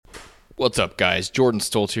What's up, guys? Jordan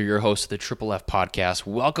Stoltz here, your host of the Triple F Podcast.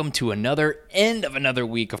 Welcome to another end of another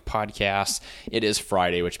week of podcasts. It is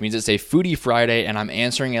Friday, which means it's a Foodie Friday, and I'm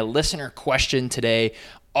answering a listener question today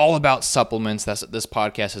all about supplements. That's what this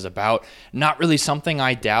podcast is about. Not really something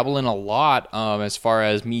I dabble in a lot as far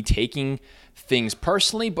as me taking things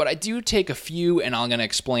personally, but I do take a few, and I'm going to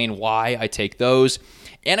explain why I take those.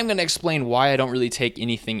 And I'm going to explain why I don't really take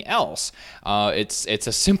anything else. It's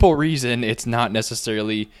a simple reason. It's not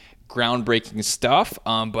necessarily groundbreaking stuff,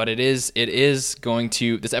 but this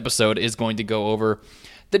episode is going to go over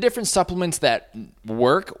the different supplements that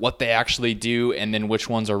work, what they actually do, and then which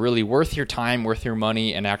ones are really worth your time, worth your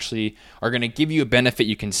money, and actually are going to give you a benefit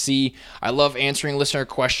you can see. I love answering listener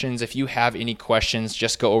questions. If you have any questions,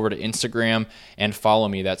 just go over to Instagram and follow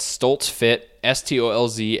me. That's StoltzFit,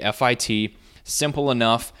 STOLZFIT. Simple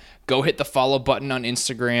enough. Go hit the follow button on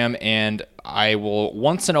Instagram, and I will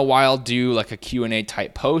once in a while do like a Q&A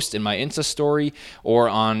type post in my Insta story or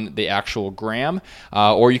on the actual gram,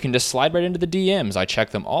 or you can just slide right into the DMs. I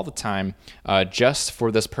check them all the time just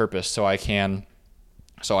for this purpose, so I can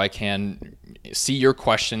see your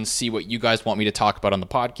questions, see what you guys want me to talk about on the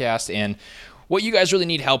podcast, and what you guys really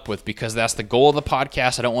need help with, because that's the goal of the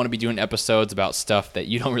podcast. I don't want to be doing episodes about stuff that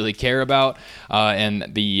you don't really care about. And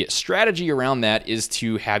the strategy around that is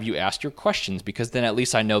to have you ask your questions, because then at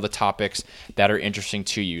least I know the topics that are interesting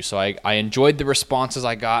to you. So I enjoyed the responses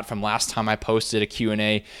I got from last time I posted a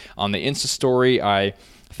Q&A on the Insta story. I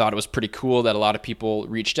thought it was pretty cool that a lot of people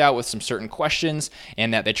reached out with some certain questions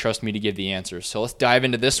and that they trust me to give the answers. So let's dive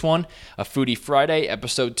into this one, a Foodie Friday,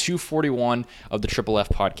 episode 241 of the Triple F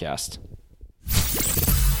Podcast.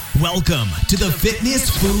 Welcome to the Fitness,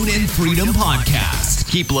 Food, and Freedom Podcast.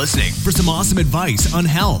 Keep listening for some awesome advice on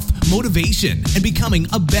health, motivation, and becoming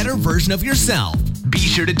a better version of yourself. Be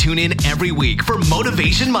sure to tune in every week for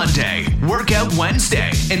Motivation Monday, Workout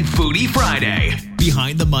Wednesday, and Foodie Friday.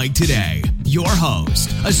 Behind the mic today, your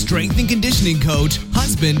host, a strength and conditioning coach,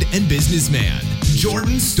 husband, and businessman,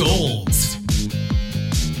 Jordan Stoltz.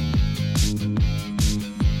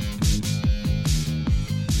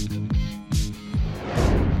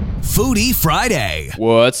 Foodie Friday.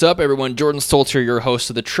 What's up, everyone? Jordan Stoltz here, your host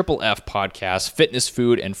of the Triple F Podcast, Fitness,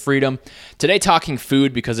 Food, and Freedom. Today, talking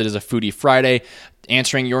food because it is a Foodie Friday,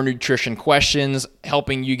 answering your nutrition questions,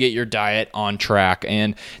 helping you get your diet on track.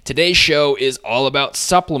 And today's show is all about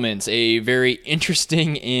supplements, a very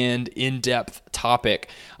interesting and in-depth topic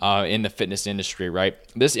in the fitness industry, right?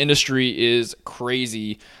 This industry is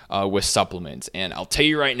crazy with supplements. And I'll tell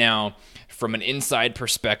you right now, from an inside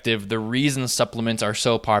perspective, the reason supplements are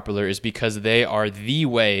so popular is because they are the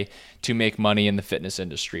way to make money in the fitness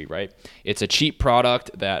industry, right? It's a cheap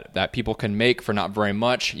product that people can make for not very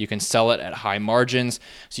much. You can sell it at high margins,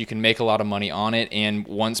 so you can make a lot of money on it. And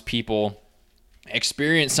once people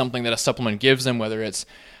experience something that a supplement gives them, whether it's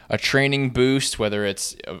a training boost, whether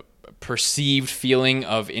it's a perceived feeling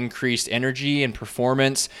of increased energy and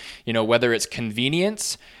performance, whether it's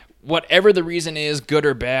convenience, whatever the reason is, good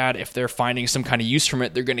or bad, if they're finding some kind of use from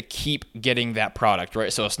it, they're going to keep getting that product,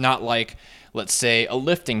 right? So it's not like, let's say, a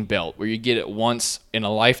lifting belt where you get it once in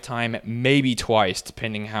a lifetime, maybe twice,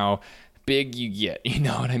 depending how big you get, you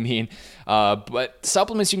know what I mean? But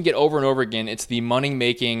supplements you can get over and over again. It's the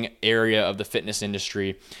money-making area of the fitness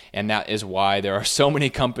industry, and that is why there are so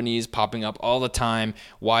many companies popping up all the time,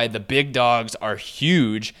 why the big dogs are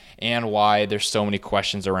huge, and why there's so many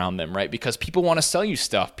questions around them, right? Because people want to sell you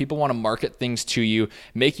stuff. People want to market things to you,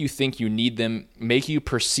 make you think you need them, make you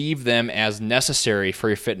perceive them as necessary for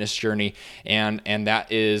your fitness journey, and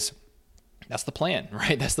that's the plan,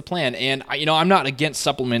 right? That's the plan. And, I'm not against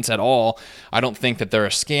supplements at all. I don't think that they're a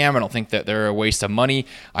scam. I don't think that they're a waste of money.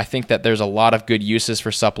 I think that there's a lot of good uses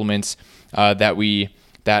for supplements that we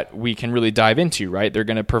can really dive into, right? They're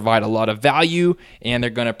going to provide a lot of value, and they're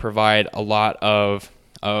going to provide a lot of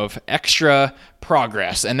extra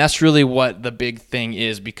progress. And that's really what the big thing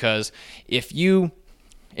is, because if you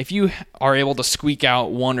are able to squeak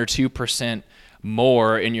out 1 or 2%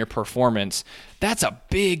 more in your performance, that's a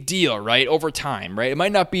big deal, right? Over time, right? It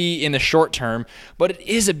might not be in the short term, but it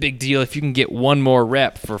is a big deal if you can get one more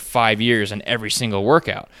rep for 5 years in every single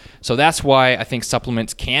workout. So that's why I think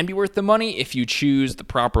supplements can be worth the money if you choose the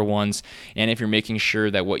proper ones, and if you're making sure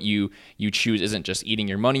that what you choose isn't just eating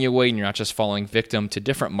your money away, and you're not just falling victim to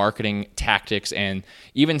different marketing tactics and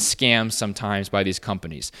even scams sometimes by these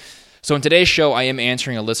companies. So in today's show, I am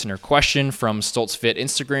answering a listener question from StoltzFit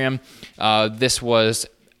Instagram. This was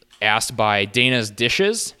asked by Dana's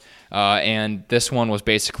Dishes, and this one was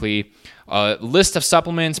basically a list of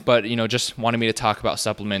supplements, but just wanted me to talk about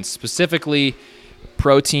supplements, specifically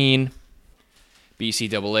protein,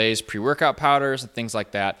 BCAAs, pre-workout powders, and things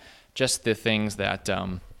like that. just the things that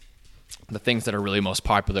are really most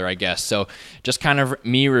popular, I guess. So just kind of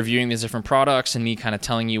me reviewing these different products and me kind of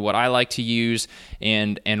telling you what I like to use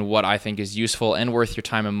and what I think is useful and worth your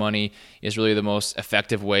time and money is really the most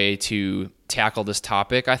effective way to tackle this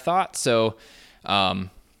topic, I thought. So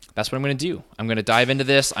that's what I'm going to do. I'm going to dive into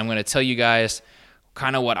this. I'm going to tell you guys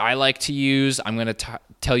kind of what I like to use. I'm going to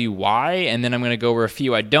tell you why, and then I'm going to go over a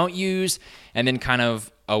few I don't use, and then kind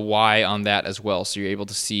of a why on that as well. So you're able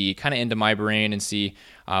to see kind of into my brain and see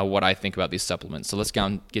what I think about these supplements. So let's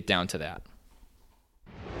get down to that.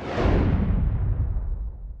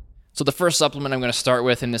 So the first supplement I'm going to start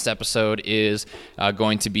with in this episode is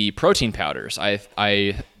going to be protein powders.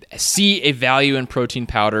 I see a value in protein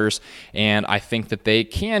powders, and I think that they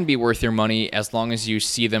can be worth your money as long as you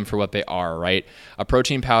see them for what they are, right? A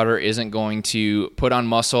protein powder isn't going to put on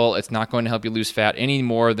muscle. It's not going to help you lose fat any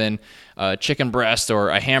more than a chicken breast or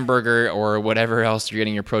a hamburger or whatever else you're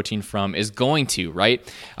getting your protein from is going to, right?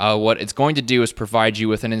 What it's going to do is provide you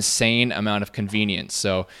with an insane amount of convenience.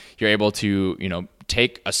 So you're able to,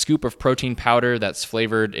 take a scoop of protein powder that's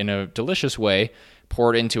flavored in a delicious way,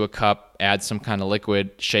 pour it into a cup, add some kind of liquid,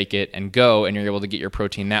 shake it, and go, and you're able to get your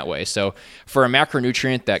protein that way. So for a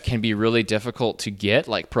macronutrient that can be really difficult to get,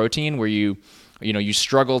 like protein, where you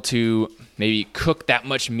struggle to maybe cook that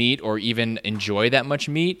much meat or even enjoy that much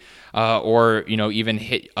meat, or even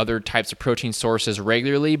hit other types of protein sources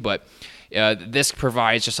regularly, but this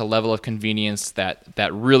provides just a level of convenience that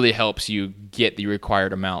really helps you get the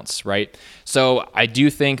required amounts, right? So I do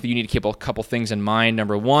think that you need to keep a couple things in mind.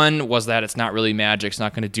 Number one was that it's not really magic. It's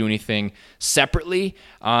not going to do anything separately.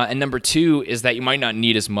 And number two is that you might not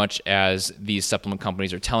need as much as these supplement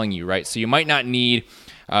companies are telling you, right? So you might not need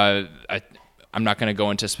I'm not going to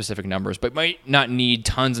go into specific numbers, but might not need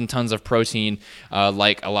tons and tons of protein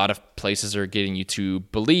like a lot of places are getting you to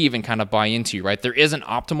believe and kind of buy into, right? There is an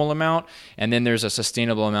optimal amount, and then there's a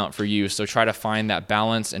sustainable amount for you. So try to find that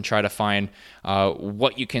balance and try to find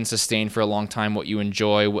what you can sustain for a long time, what you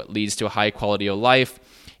enjoy, what leads to a high quality of life,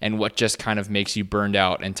 and what just kind of makes you burned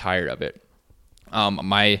out and tired of it.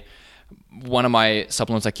 One of my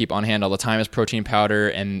supplements I keep on hand all the time is protein powder,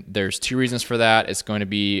 and there's two reasons for that. It's going to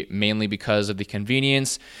be mainly because of the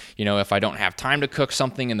convenience. If I don't have time to cook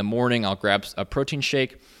something in the morning, I'll grab a protein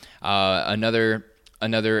shake. Another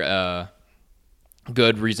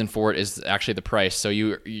good reason for it is actually the price. So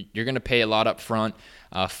you're going to pay a lot up front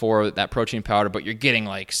for that protein powder, but you're getting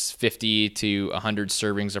like 50 to 100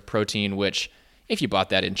 servings of protein, which if you bought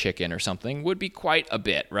that in chicken or something, would be quite a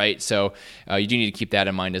bit, right? So you do need to keep that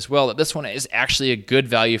in mind as well, that this one is actually a good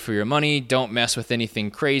value for your money. Don't mess with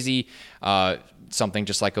anything crazy. Something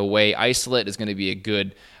just like a whey isolate is going to be a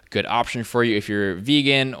good option for you if you're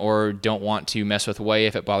vegan or don't want to mess with whey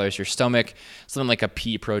if it bothers your stomach. Something like a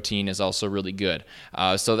pea protein is also really good.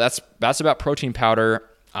 So that's about protein powder.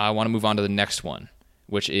 I want to move on to the next one,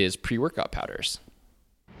 which is pre-workout powders.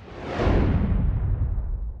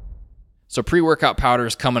 So pre-workout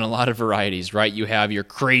powders come in a lot of varieties, right? You have your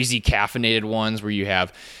crazy caffeinated ones where you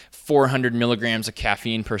have 400 milligrams of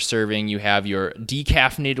caffeine per serving. You have your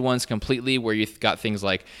decaffeinated ones completely where you've got things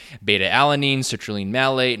like beta-alanine, citrulline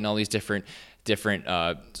malate, and all these different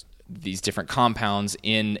compounds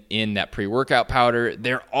in that pre-workout powder.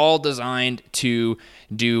 They're all designed to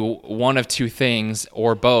do one of two things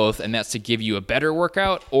or both, and that's to give you a better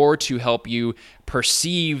workout or to help you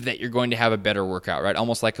perceive that you're going to have a better workout, right?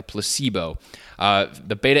 Almost like a placebo.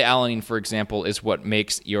 The beta-alanine, for example, is what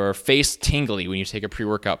makes your face tingly when you take a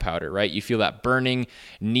pre-workout powder, right? You feel that burning,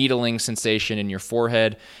 needling sensation in your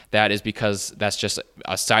forehead. That is because that's just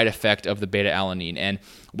a side effect of the beta-alanine. And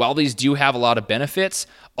while these do have a lot of benefits,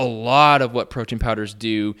 a lot of what protein powders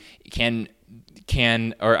do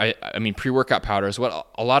pre-workout powders, a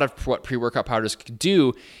lot of what pre-workout powders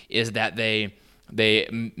do is that they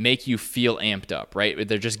make you feel amped up, right?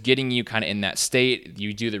 They're just getting you kind of in that state.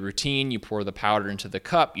 You do the routine, you pour the powder into the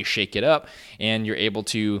cup, you shake it up, and you're able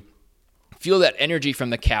to feel that energy from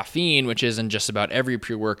the caffeine, which is in just about every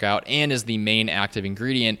pre-workout and is the main active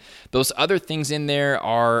ingredient. Those other things in there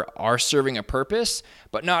are serving a purpose,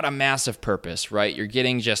 but not a massive purpose, right? You're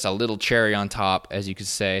getting just a little cherry on top, as you could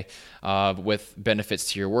say, with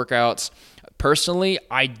benefits to your workouts. Personally,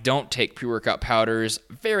 I don't take pre-workout powders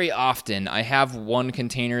very often. I have one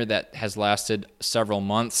container that has lasted several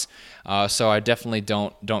months, so I definitely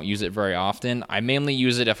don't use it very often. I mainly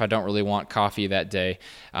use it if I don't really want coffee that day,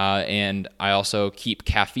 and I also keep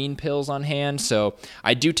caffeine pills on hand, so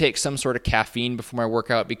I do take some sort of caffeine before my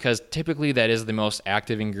workout because typically that is the most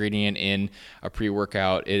active ingredient in a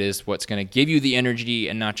pre-workout. It is what's going to give you the energy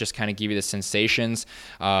and not just kind of give you the sensations.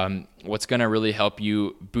 What's going to really help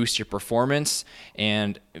you boost your performance performance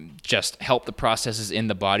and just help the processes in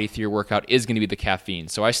the body through your workout is going to be the caffeine.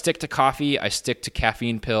 So I stick to coffee. I stick to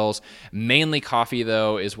caffeine pills. Mainly coffee,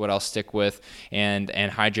 though, is what I'll stick with and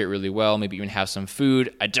hydrate really well, maybe even have some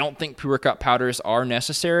food. I don't think pre-workout powders are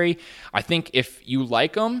necessary. I think if you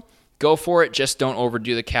like them, go for it. Just don't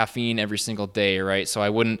overdo the caffeine every single day, right? So I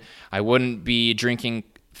wouldn't be drinking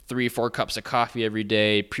 3-4 cups of coffee every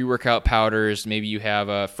day. Pre-workout powders, maybe you have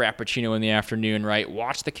a Frappuccino in the afternoon, right?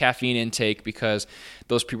 Watch the caffeine intake because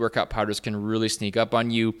those pre-workout powders can really sneak up on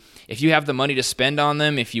you. If you have the money to spend on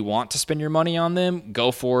them, if you want to spend your money on them,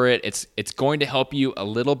 go for it. It's going to help you a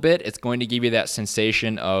little bit. It's going to give you that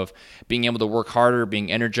sensation of being able to work harder,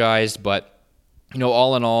 being energized, but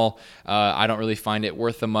all in all, I don't really find it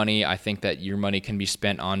worth the money. I think that your money can be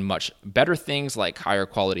spent on much better things like higher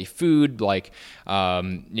quality food, like,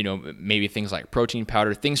 maybe things like protein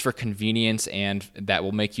powder, things for convenience and that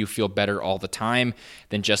will make you feel better all the time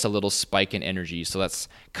than just a little spike in energy. So that's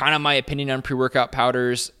kind of my opinion on pre-workout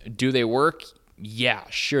powders. Do they work? Yeah,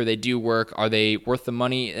 sure, they do work. Are they worth the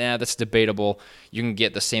money? That's debatable. You can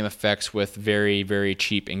get the same effects with very, very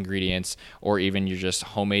cheap ingredients or even your just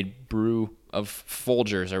homemade brew of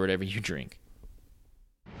Folgers or whatever you drink.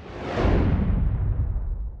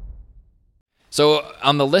 So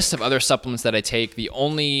on the list of other supplements that I take, the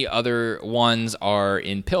only other ones are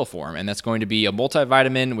in pill form, and that's going to be a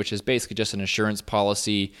multivitamin, which is basically just an insurance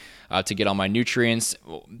policy to get all my nutrients.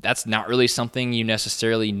 That's not really something you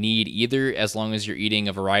necessarily need either, as long as you're eating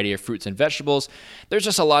a variety of fruits and vegetables. There's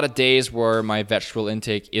just a lot of days where my vegetable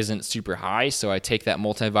intake isn't super high, so I take that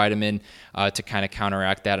multivitamin to kind of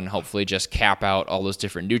counteract that and hopefully just cap out all those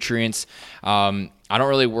different nutrients. I don't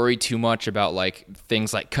really worry too much about like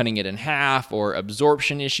things like cutting it in half or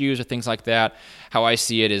absorption issues or things like that. How I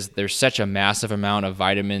see it is there's such a massive amount of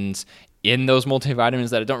vitamins in those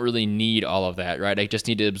multivitamins that I don't really need all of that, right? I just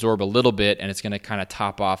need to absorb a little bit and it's going to kind of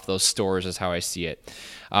top off those stores is how I see it.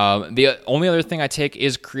 The only other thing I take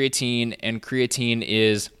is creatine, and creatine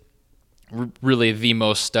is really the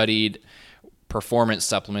most studied performance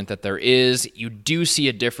supplement that there is. You do see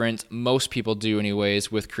a difference. Most people do anyways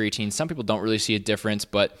with creatine. Some people don't really see a difference,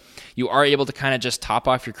 but you are able to kind of just top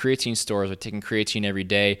off your creatine stores with taking creatine every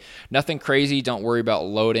day. Nothing crazy. Don't worry about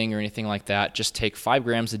loading or anything like that. Just take 5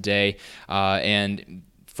 grams a day. And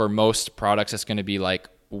for most products, it's going to be like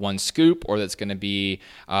 1 scoop, or that's going to be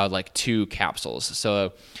like 2 capsules.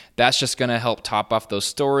 So that's just going to help top off those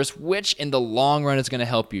stores, which in the long run is going to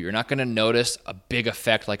help you. You're not going to notice a big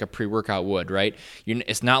effect like a pre-workout would, right?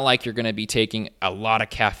 It's not like you're going to be taking a lot of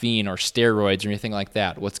caffeine or steroids or anything like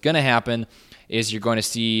that. What's going to happen is you're going to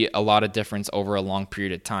see a lot of difference over a long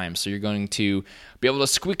period of time. So you're going to be able to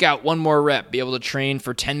squeak out 1 more rep, be able to train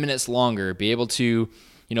for 10 minutes longer, be able to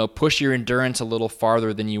push your endurance a little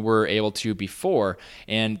farther than you were able to before.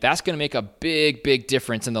 And that's going to make a big, big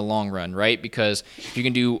difference in the long run, right? Because if you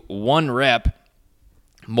can do 1 rep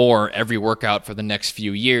more every workout for the next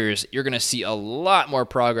few years, you're going to see a lot more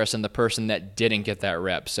progress in the person that didn't get that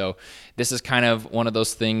rep. So this is kind of one of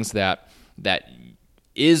those things that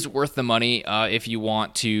is worth the money if you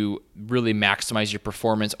want to really maximize your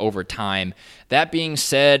performance over time. That being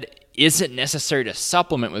said, is it necessary to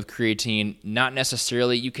supplement with creatine? Not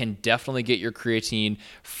necessarily. You can definitely get your creatine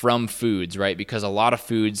from foods, right? Because a lot of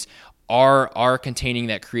foods are containing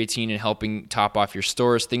that creatine and helping top off your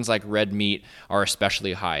stores. Things like red meat are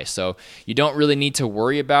especially high. So you don't really need to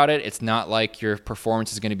worry about it. It's not like your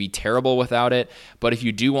performance is going to be terrible without it. But if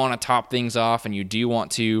you do want to top things off and you do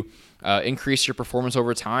want to increase your performance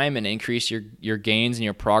over time and increase your gains and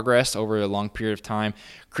your progress over a long period of time,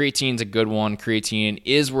 creatine's a good one. Creatine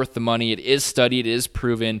is worth the money. It is studied. It is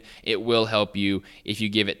proven. It will help you if you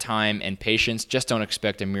give it time and patience. Just don't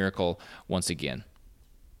expect a miracle once again.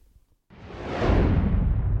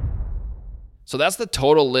 So that's the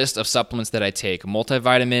total list of supplements that I take.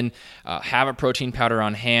 Multivitamin, have a protein powder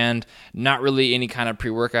on hand, not really any kind of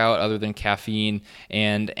pre-workout other than caffeine,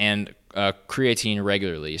 and creatine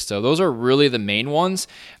regularly. So those are really the main ones.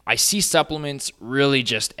 I see supplements really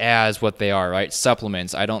just as what they are, right?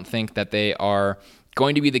 Supplements. I don't think that they are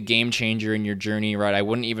going to be the game changer in your journey, right? I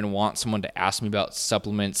wouldn't even want someone to ask me about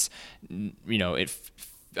supplements,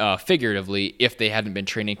 figuratively, if they hadn't been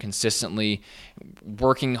training consistently,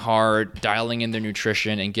 working hard, dialing in their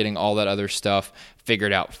nutrition, and getting all that other stuff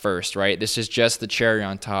figured out first, right? This is just the cherry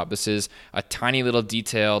on top. This is a tiny little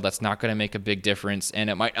detail that's not going to make a big difference, and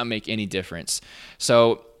it might not make any difference.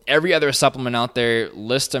 So every other supplement out there,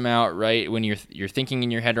 list them out, right? When you're thinking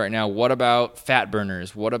in your head right now, what about fat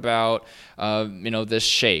burners? What about this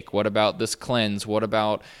shake? What about this cleanse? What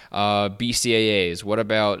about BCAAs? What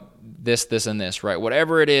about this, and this, right?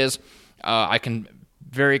 Whatever it is, I can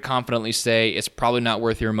very confidently say it's probably not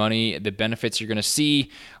worth your money. The benefits you're going to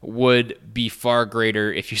see would be far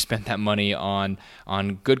greater if you spent that money on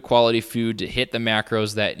good quality food to hit the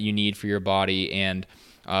macros that you need for your body, and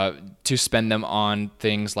to spend them on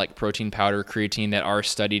things like protein powder, creatine, that are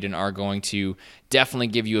studied and are going to definitely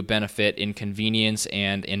give you a benefit in convenience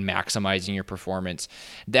and in maximizing your performance.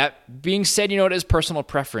 That being said, it is personal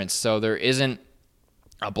preference, so there isn't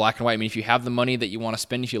a black and white. I mean, if you have the money that you want to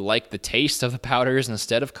spend, if you like the taste of the powders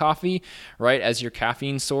instead of coffee, right, as your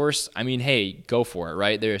caffeine source, I mean, hey, go for it,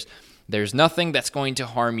 right? There's nothing that's going to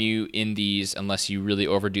harm you in these unless you really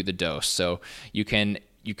overdo the dose. So you can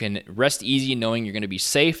rest easy knowing you're going to be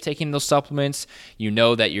safe taking those supplements. You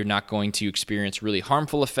know that you're not going to experience really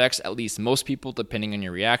harmful effects, at least most people, depending on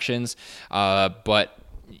your reactions. But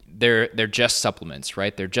they're just supplements,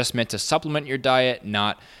 right? They're just meant to supplement your diet,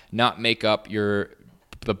 not make up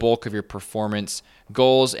the bulk of your performance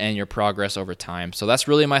goals and your progress over time. So that's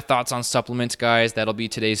really my thoughts on supplements, guys. That'll be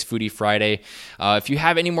today's Foodie Friday. If you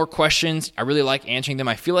have any more questions, I really like answering them.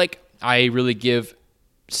 I feel like I really give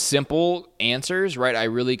simple answers, right? I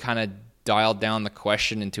really kind of dialed down the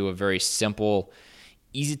question into a very simple,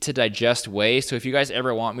 easy to digest way. So if you guys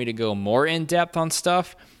ever want me to go more in depth on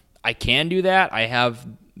stuff, I can do that. I have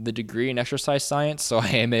the degree in exercise science, so I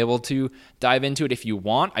am able to dive into it if you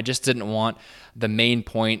want. I just didn't want the main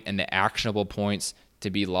point and the actionable points to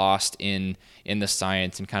be lost in the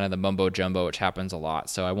science and kind of the mumbo jumbo, which happens a lot.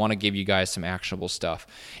 So I want to give you guys some actionable stuff.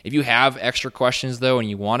 If you have extra questions though, and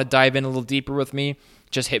you want to dive in a little deeper with me,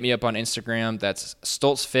 just hit me up on Instagram. That's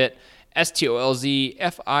StolzFit,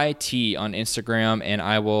 STOLZFIT on Instagram, and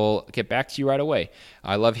I will get back to you right away.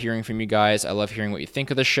 I love hearing from you guys. I love hearing what you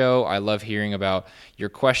think of the show. I love hearing about your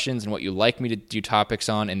questions and what you like me to do topics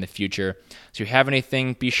on in the future. So if you have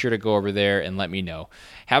anything, be sure to go over there and let me know.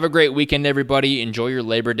 Have a great weekend, everybody. Enjoy your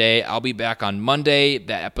Labor Day. I'll be back on Monday.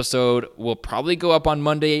 That episode will probably go up on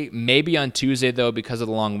Monday, maybe on Tuesday, though, because of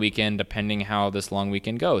the long weekend, depending how this long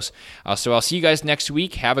weekend goes. So I'll see you guys next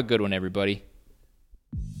week. Have a good one, everybody.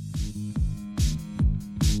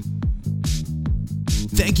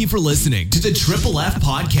 Thank you for listening to the Triple F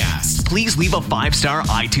Podcast. Please leave a 5-star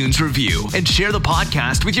iTunes review and share the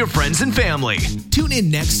podcast with your friends and family. Tune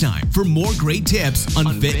in next time for more great tips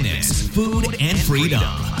on fitness, food, and freedom.